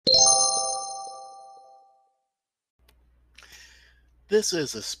This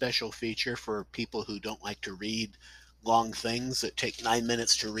is a special feature for people who don't like to read long things that take 9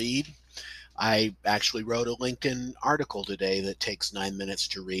 minutes to read. I actually wrote a LinkedIn article today that takes 9 minutes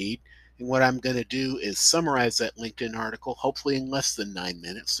to read. And what I'm going to do is summarize that LinkedIn article, hopefully in less than 9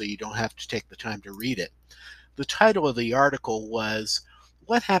 minutes, so you don't have to take the time to read it. The title of the article was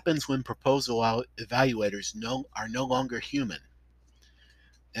What Happens When Evaluators Are No Longer Human?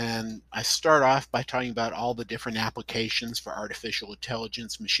 And I start off by talking about all the different applications for artificial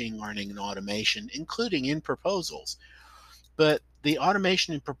intelligence, machine learning, and automation, including in proposals. But the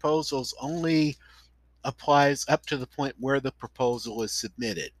automation in proposals only applies up to the point where the proposal is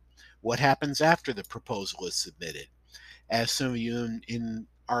submitted. What happens after the proposal is submitted? As some of you in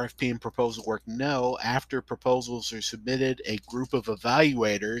RFP and proposal work know, after proposals are submitted, a group of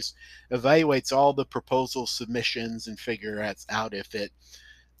evaluators evaluates all the proposal submissions and figures out if it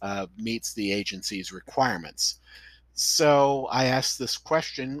meets the agency's requirements. So I asked this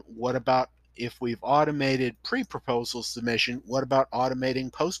question, what about if we've automated pre-proposal submission, what about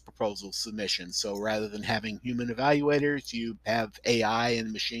automating post-proposal submission? So rather than having human evaluators, you have AI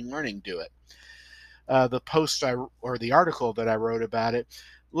and machine learning do it. The article that I wrote about it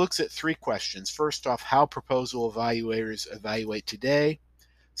looks at three questions. First off, how proposal evaluators evaluate today.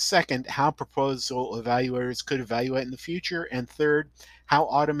 Second, how proposal evaluators could evaluate in the future. And third, how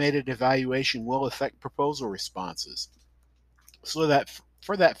automated evaluation will affect proposal responses. So that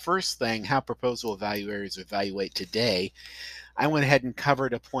for that first thing, how proposal evaluators evaluate today, I went ahead and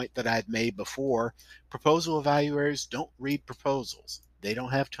covered a point that I've made before. Proposal evaluators don't read proposals. They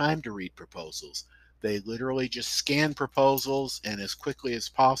don't have time to read proposals. They literally just scan proposals and as quickly as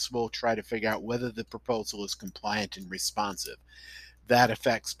possible try to figure out whether the proposal is compliant and responsive. That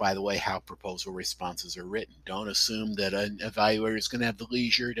affects, by the way, how proposal responses are written. Don't assume that an evaluator is going to have the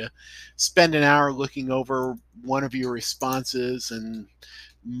leisure to spend an hour looking over one of your responses and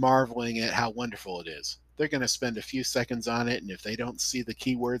marveling at how wonderful it is. They're going to spend a few seconds on it, and if they don't see the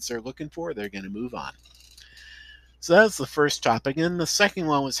keywords they're looking for, they're going to move on. So that's the first topic. And the second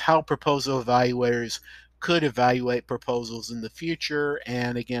one was how proposal evaluators could evaluate proposals in the future.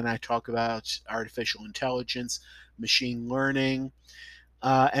 And again, I talk about artificial intelligence, machine learning,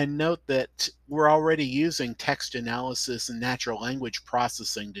 and note that we're already using text analysis and natural language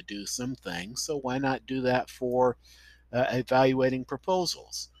processing to do some things. So why not do that for evaluating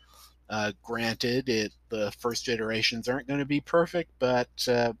proposals? Granted, the first iterations aren't going to be perfect, but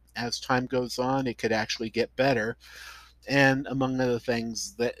as time goes on, it could actually get better. And among other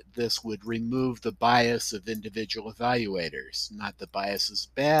things, that this would remove the bias of individual evaluators. Not that bias is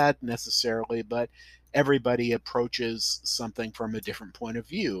bad necessarily, but everybody approaches something from a different point of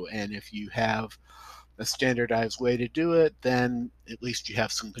view. And if you have a standardized way to do it, then at least you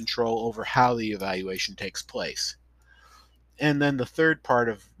have some control over how the evaluation takes place. And then the third part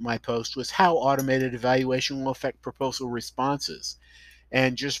of my post was how automated evaluation will affect proposal responses.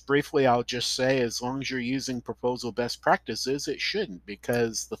 And just briefly, I'll just say as long as you're using proposal best practices, it shouldn't,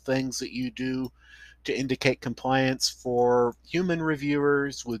 because the things that you do to indicate compliance for human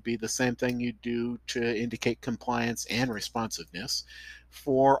reviewers would be the same thing you do to indicate compliance and responsiveness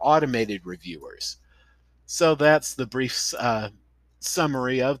for automated reviewers. So that's the brief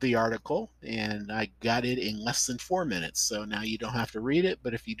summary of the article, and I got it in less than 4 minutes. So now you don't have to read it,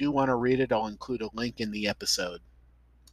 but if you do want to read it, I'll include a link in the episode.